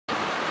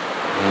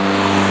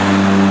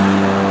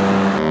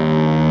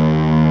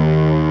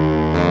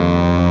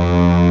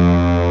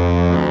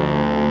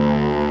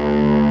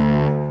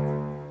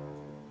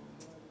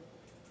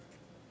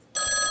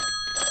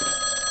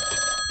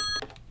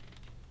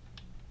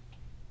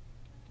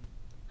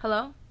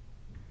Hello?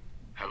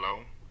 Hello?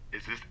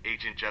 Is this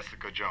Agent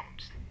Jessica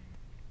Jones?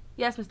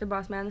 Yes, Mr.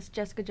 Bossman, this is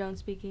Jessica Jones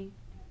speaking.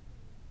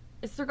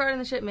 It's regarding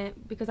the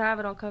shipment, because I have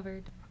it all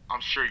covered. I'm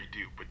sure you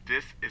do, but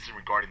this isn't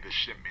regarding the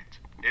shipment.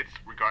 It's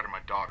regarding my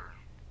daughter.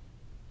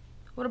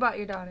 What about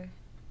your daughter?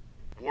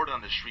 Word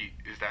on the street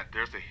is that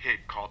there's a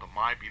hit called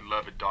My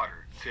Beloved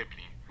Daughter,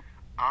 Tiffany.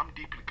 I'm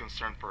deeply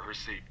concerned for her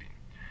safety.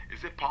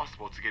 Is it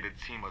possible to get a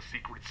team of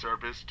Secret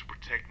Service to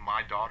protect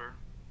my daughter?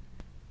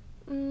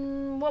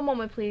 One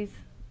moment, please.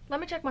 Let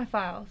me check my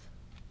files.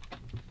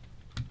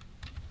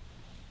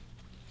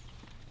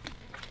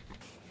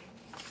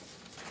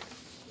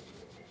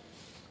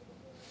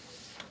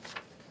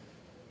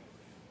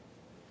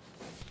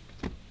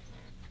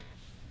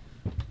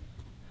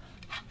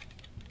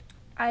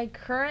 I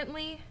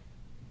currently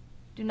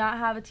do not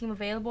have a team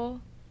available.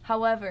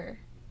 However,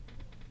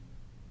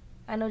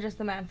 I know just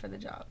the man for the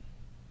job.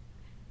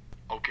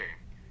 Okay.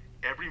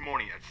 Every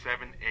morning at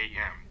 7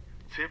 a.m.,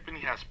 Tiffany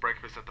has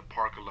breakfast at the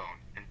park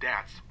alone, and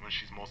that's when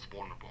she's most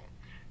vulnerable.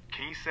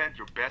 Can you send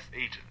your best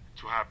agent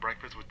to have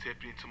breakfast with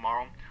Tiffany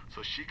tomorrow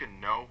so she can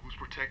know who's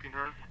protecting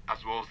her,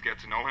 as well as get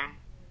to know him?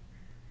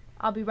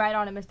 I'll be right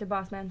on it, Mr.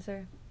 Bossman,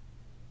 sir.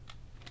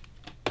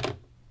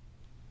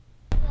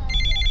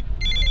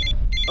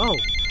 Oh,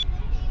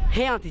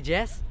 hey, Auntie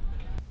Jess.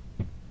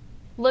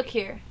 Look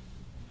here.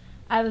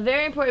 I have a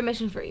very important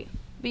mission for you,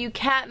 but you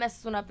can't mess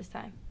this one up this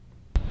time.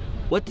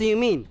 What do you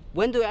mean?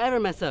 When do I ever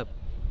mess up?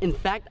 In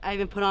fact, I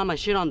even put on my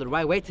shit on the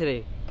right way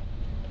today.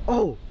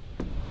 Oh.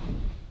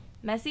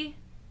 Messy?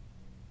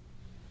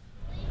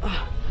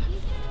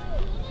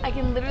 I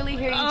can literally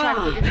hear you trying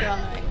to put your shit on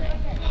the right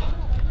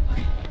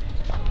way.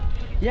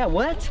 Yeah,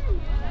 what?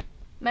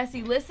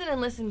 Messy, listen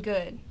and listen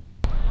good.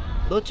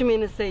 Don't you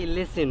mean to say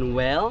listen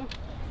well?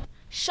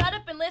 Shut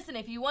up and listen.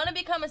 If you want to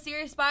become a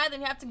serious spy, then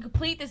you have to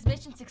complete this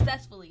mission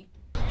successfully.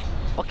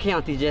 Okay,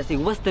 Auntie Jessie,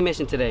 what's the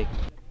mission today?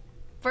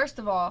 First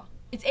of all,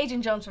 it's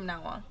Agent Jones from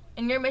now on,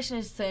 and your mission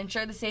is to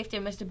ensure the safety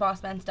of Mr.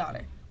 Bossman's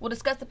daughter. We'll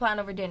discuss the plan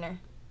over dinner,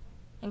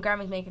 and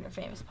Grandma's making her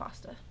famous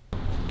pasta.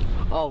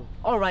 Oh,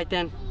 all right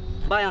then.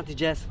 Bye, Auntie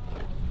Jess.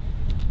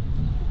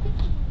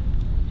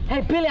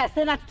 Hey, Billy, I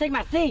said not to take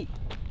my seat.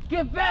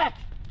 Get back!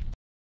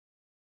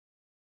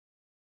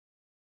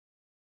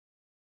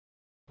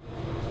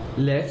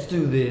 Let's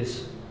do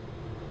this.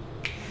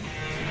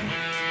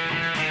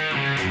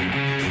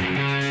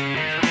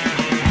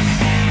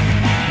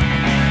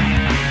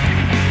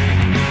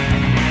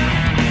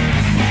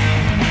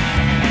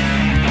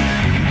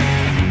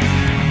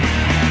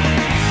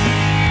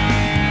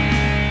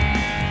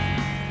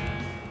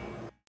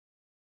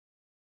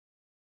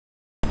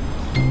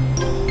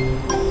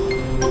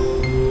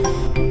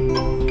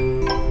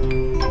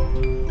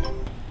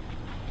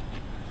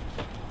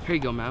 Here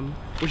you go, ma'am.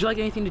 Would you like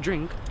anything to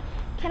drink?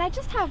 Can I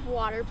just have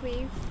water,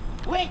 please?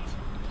 Wait!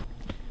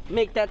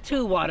 Make that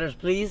 2 waters,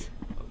 please.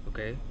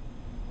 Okay.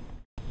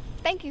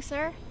 Thank you,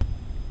 sir.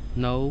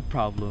 No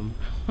problem.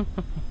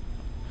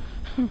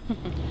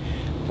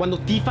 Cuando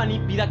Tiffany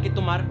pida que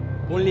tomar,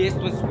 ponle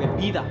esto en su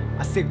bebida.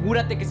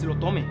 Asegúrate que se lo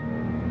tome.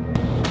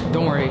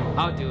 Don't worry,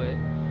 I'll do it.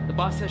 The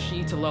boss says she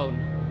eats alone,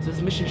 so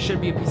this mission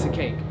should be a piece of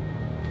cake.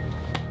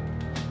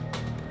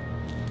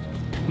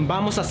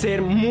 Vamos a ser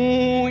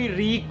muy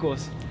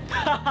ricos.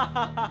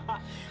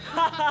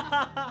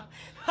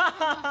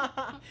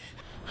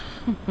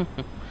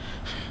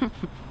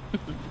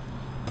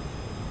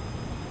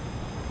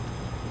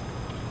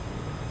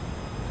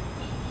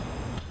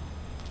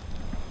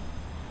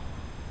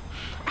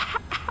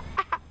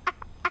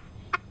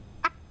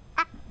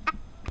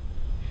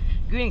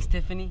 Greetings,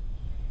 Tiffany.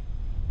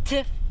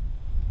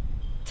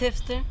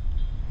 Tiffster?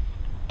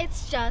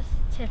 It's just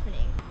Tiffany.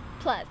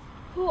 Plus,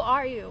 who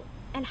are you?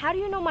 And how do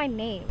you know my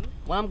name?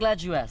 Well, I'm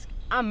glad you asked.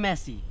 I'm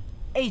Messy.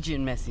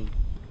 Agent Messy.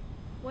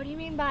 What do you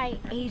mean by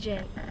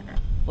agent?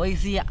 Well, you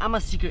see, I'm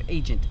a secret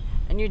agent,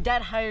 and your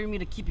dad hired me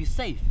to keep you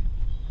safe.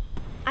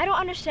 I don't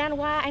understand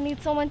why I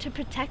need someone to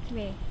protect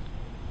me.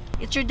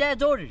 It's your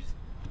dad's orders.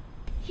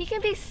 He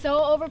can be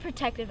so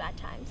overprotective at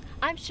times.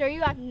 I'm sure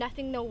you have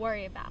nothing to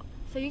worry about,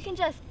 so you can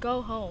just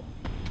go home.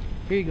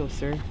 Here you go,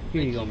 sir.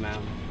 Here you go,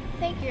 ma'am.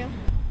 Thank you.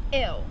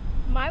 Ew,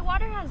 my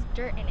water has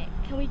dirt in it.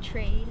 Can we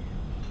trade?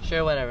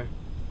 Sure, whatever.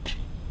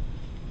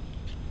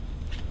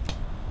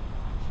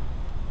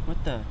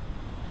 What the?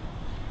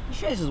 You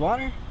sure this is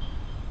water?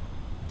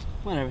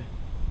 Whatever.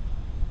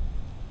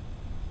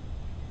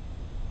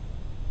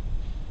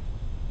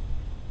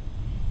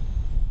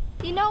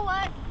 You know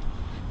what?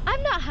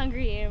 I'm not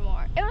hungry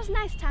anymore. It was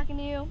nice talking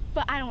to you,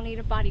 but I don't need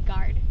a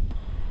bodyguard.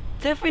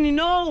 Tiffany,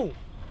 no!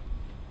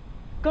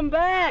 Come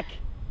back!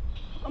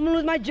 I'm gonna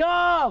lose my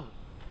job!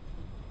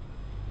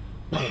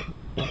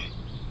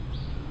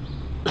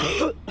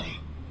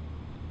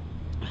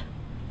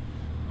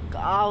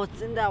 God,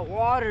 what's in that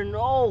water?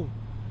 No!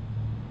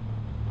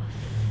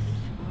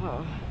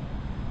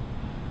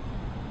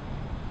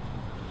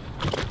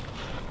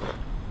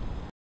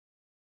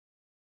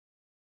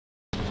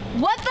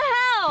 What the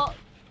hell?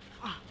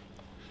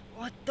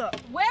 What the?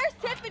 Where's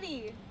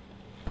Tiffany?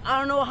 I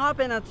don't know what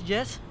happened, Auntie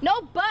Jess. No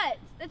buts.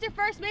 That's your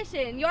first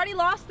mission. You already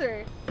lost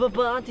her. But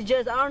Auntie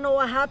Jess, I don't know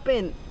what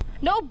happened.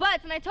 No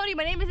buts, and I told you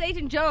my name is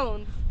Agent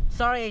Jones.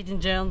 Sorry,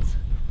 Agent Jones.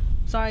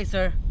 Sorry,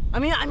 sir. I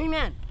mean,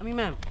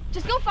 ma'am.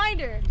 Just go find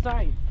her.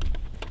 Sorry.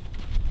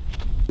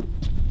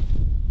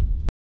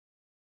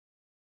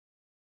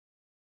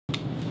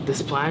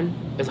 This plan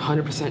is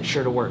 100%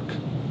 sure to work.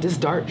 This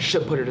dart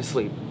should put her to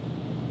sleep.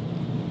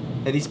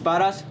 ¿Le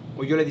disparas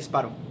o yo le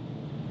disparo?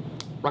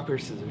 Rock, paper,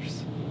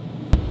 scissors.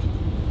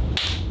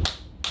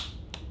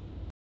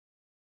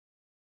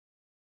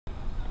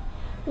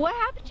 What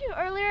happened to you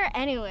earlier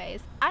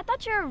anyways? I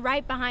thought you were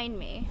right behind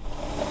me.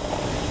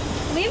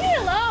 Leave me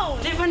alone!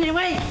 Tiffany,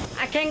 wait!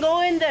 I can't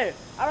go in there.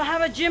 I don't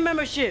have a gym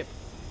membership.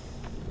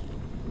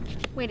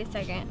 Wait a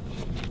second.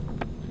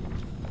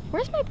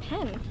 Where's my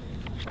pen?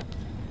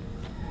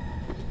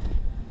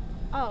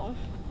 Oh,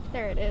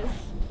 there it is.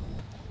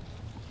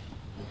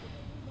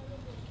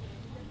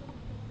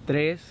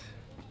 3,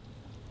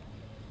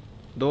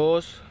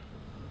 2,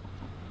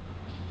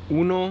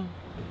 1,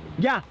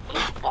 ya.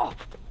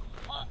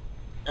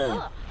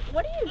 Ugh,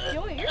 what are you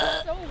doing? You're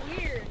so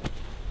weird.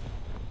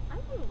 I'm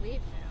gonna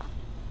leave now.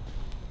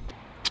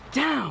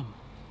 Damn!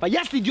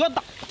 Payaso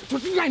idiota! You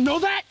think I know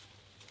that?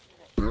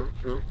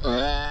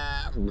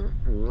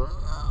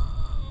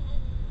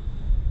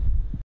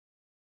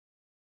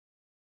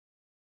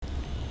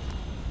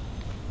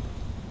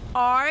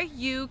 Are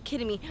you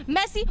kidding me?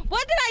 Messi,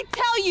 what did I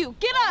tell you?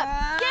 Get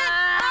up! Get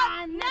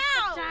up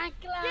now!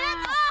 Get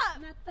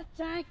up! Not the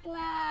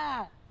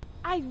chancla!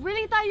 I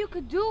really thought you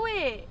could do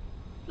it.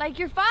 Like,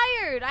 you're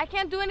fired. I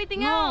can't do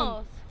anything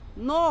else.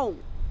 No!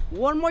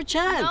 One more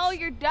chance! No,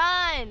 you're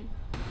done.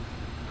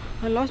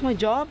 I lost my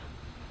job?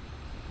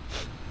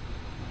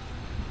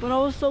 But I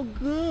was so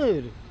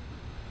good.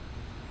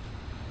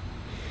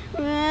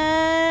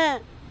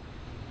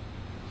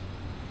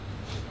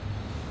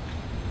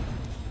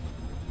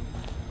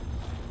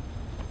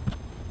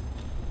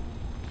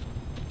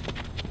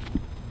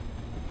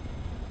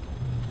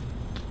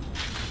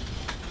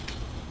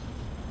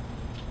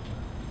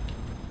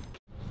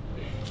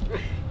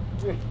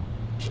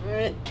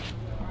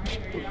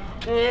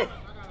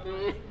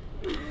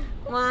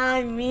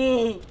 Why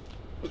me?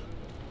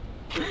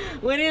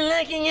 What are you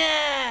looking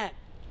at?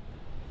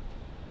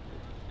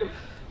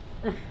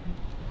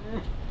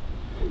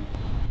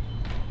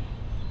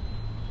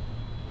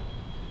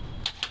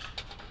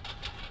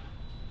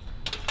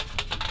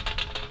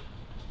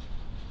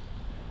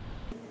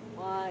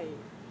 Why?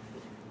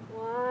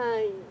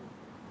 Why?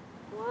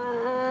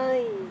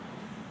 Why?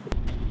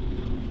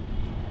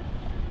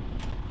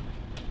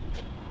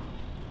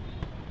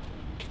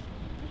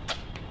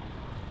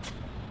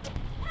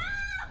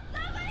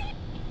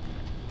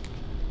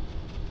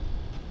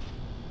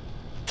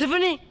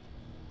 Tiffany,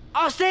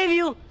 I'll save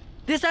you.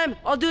 This time,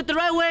 I'll do it the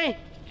right way.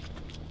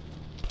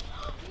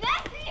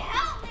 Messi,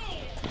 help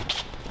me!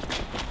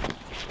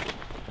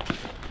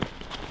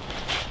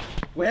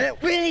 Well,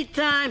 really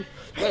time.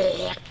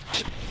 Oh,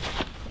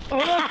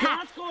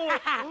 let's go.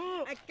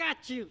 I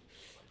got you.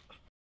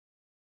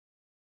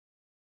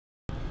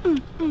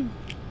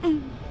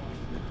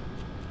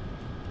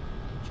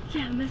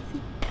 Yeah, Messi.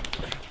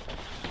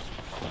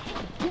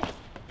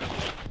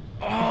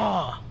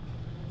 Oh,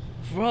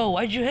 bro,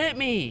 why'd you hit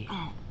me?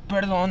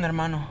 Perdón,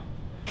 hermano.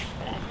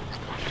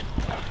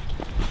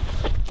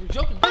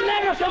 I'll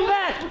never come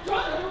back.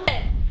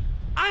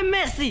 I'm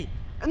Messi,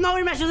 and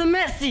nobody messes with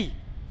Messi.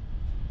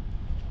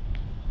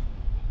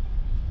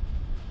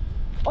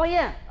 Oh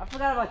yeah, I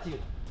forgot about you.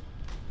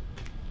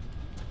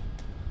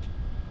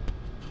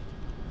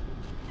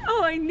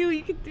 Oh, I knew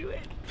you could do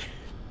it.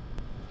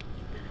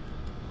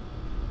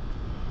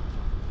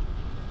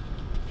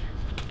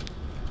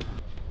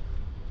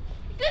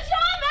 Good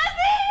job,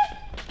 Messi!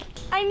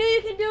 I knew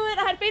you could do it.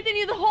 I had faith in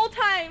you the whole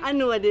time. I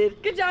knew I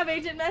did. Good job,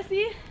 Agent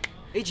Messi.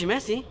 Agent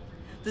Messi?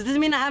 Does this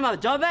mean I have my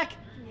job back?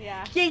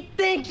 Yeah. Yay,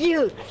 thank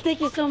you. Thank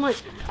you so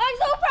much. I'm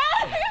so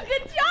proud of you.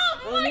 Good job.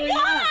 Oh my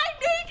God.